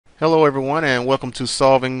Hello everyone, and welcome to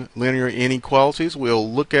Solving Linear Inequalities. We'll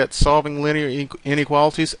look at solving linear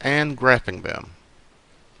inequalities and graphing them.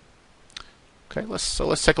 Okay, let's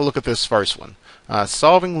take a look at this first one.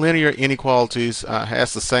 Solving linear inequalities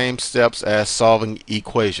has the same steps as solving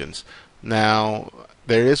equations. Now,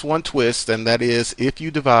 there is one twist, and that is if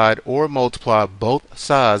you divide or multiply both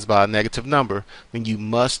sides by a negative number, then you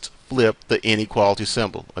must flip the inequality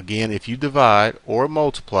symbol. Again, if you divide or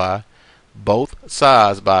multiply both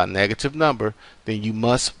sides by a negative number, then you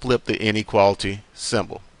must flip the inequality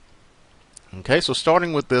symbol. Okay, so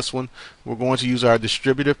starting with this one, we're going to use our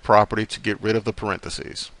distributive property to get rid of the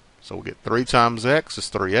parentheses. So we'll get 3 times x is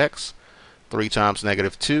 3x. 3 times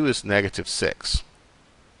negative 2 is negative 6.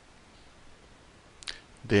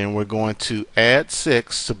 Then we're going to add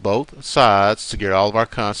 6 to both sides to get all of our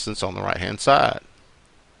constants on the right hand side.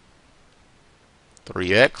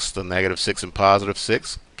 3x, the negative 6 and positive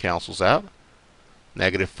 6 cancels out.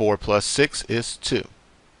 Negative 4 plus 6 is 2.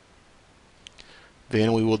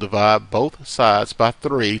 Then we will divide both sides by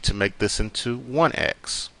 3 to make this into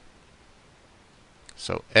 1x.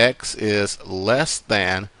 So x is less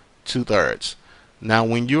than 2/3. Now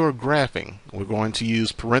when you're graphing, we're going to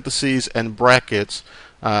use parentheses and brackets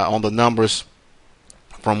on the numbers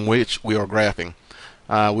from which we are graphing.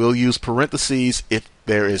 We'll use parentheses if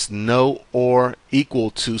there is no or equal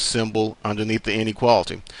to symbol underneath the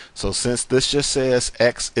inequality. So since this just says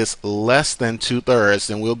x is less than 2/3,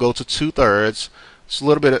 then we'll go to 2/3. It's a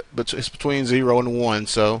little bit, but it's between 0 and 1,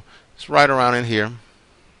 so it's right around in here.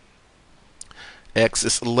 X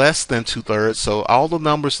is less than 2/3, so all the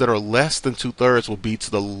numbers that are less than 2/3 will be to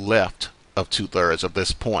the left of 2/3 of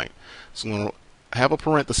this point. So I'm going to have a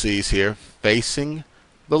parentheses here facing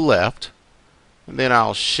the left. And then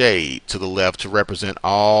I'll shade to the left to represent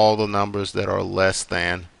all the numbers that are less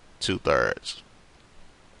than 2/3.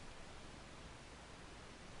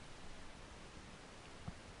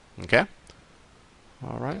 Okay?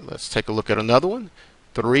 Alright, let's take a look at another one.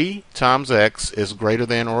 3 times x is greater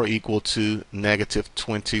than or equal to negative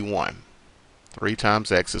 21. 3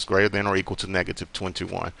 times x is greater than or equal to negative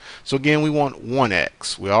 21. So again, we want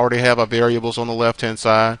 1x. We already have our variables on the left-hand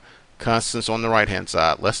side, constants on the right-hand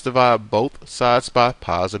side. Let's divide both sides by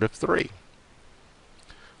positive 3.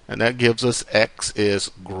 And that gives us x is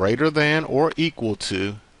greater than or equal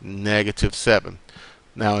to negative 7.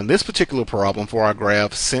 Now in this particular problem for our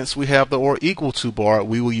graph, since we have the or equal to bar,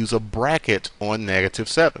 we will use a bracket on negative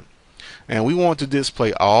 7. And we want to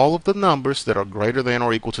display all of the numbers that are greater than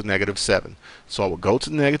or equal to negative 7. So I will go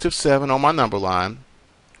to negative 7 on my number line.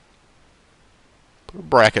 Put a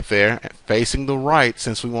bracket there facing the right,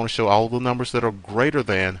 since we want to show all the numbers that are greater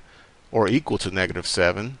than or equal to negative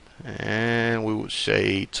 7, and we would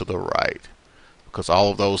shade to the right because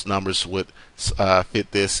all of those numbers would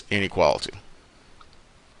fit this inequality.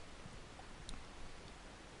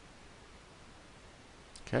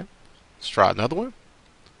 Okay, let's try another one.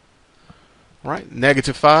 All right,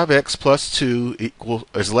 negative 5x plus 2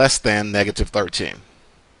 is less than negative 13.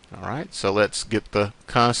 All right, so let's get the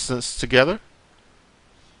constants together.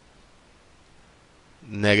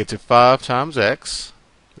 Negative 5 times x,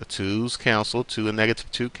 the 2's cancel, 2 and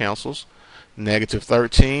negative 2 cancels. Negative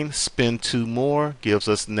 13, spin 2 more, gives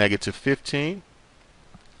us negative 15.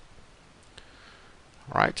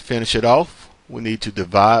 Alright, to finish it off, we need to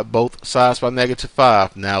divide both sides by negative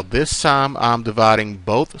 5. Now this time I'm dividing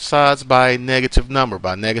both sides by a negative number,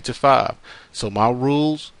 by negative 5. So my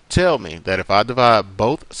rules tell me that if I divide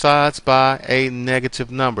both sides by a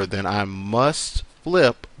negative number, then I must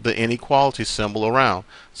flip the inequality symbol around.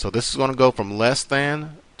 So this is going to go from less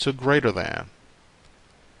than to greater than.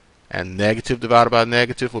 And negative divided by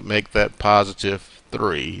negative would make that positive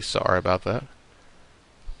 3. Sorry about that.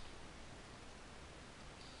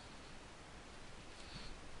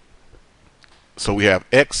 So we have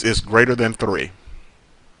x is greater than 3.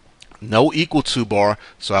 No equal to bar,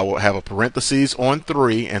 so I will have a parentheses on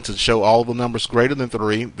 3, and to show all the numbers greater than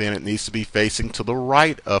 3, then it needs to be facing to the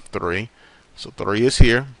right of 3. So 3 is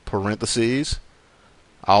here, parentheses.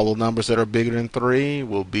 All the numbers that are bigger than 3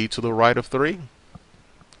 will be to the right of 3.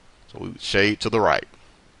 So we shade to the right.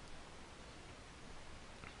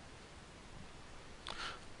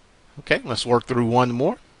 Okay, let's work through one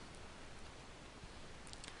more.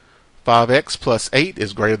 5x plus 8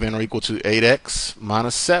 is greater than or equal to 8x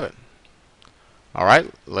minus 7. All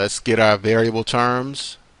right, let's get our variable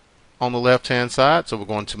terms on the left-hand side. So we're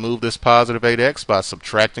going to move this positive 8x by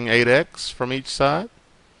subtracting 8x from each side.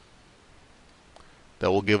 That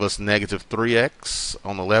will give us negative 3x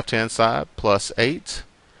on the left-hand side plus 8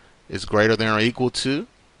 is greater than or equal to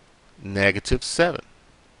negative 7.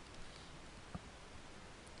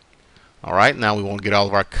 All right, now we want to get all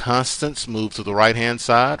of our constants moved to the right hand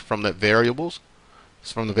side from that variables.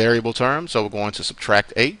 It's from the variable term, so we're going to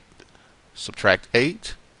subtract 8. Subtract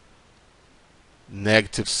 8.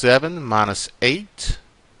 Negative 7 minus 8.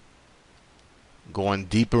 Going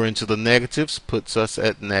deeper into the negatives puts us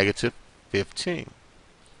at negative 15.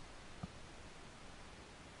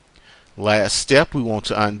 Last step, we want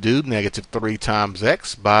to undo negative 3 times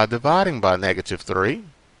x by dividing by negative 3.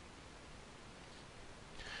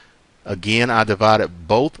 Again, I divided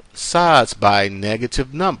both sides by a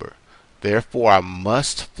negative number. Therefore, I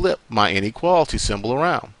must flip my inequality symbol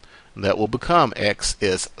around. And that will become x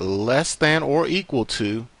is less than or equal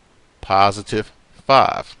to positive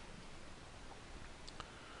 5.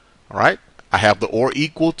 All right, I have the or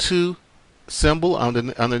equal to symbol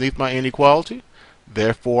underneath my inequality.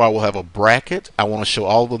 Therefore, I will have a bracket. I want to show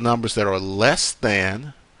all the numbers that are less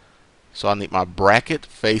than, so I need my bracket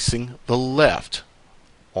facing the left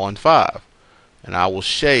on 5. And I will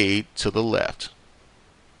shade to the left.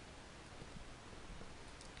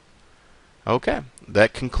 Okay,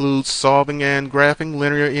 that concludes solving and graphing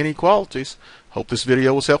linear inequalities. Hope this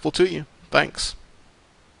video was helpful to you. Thanks.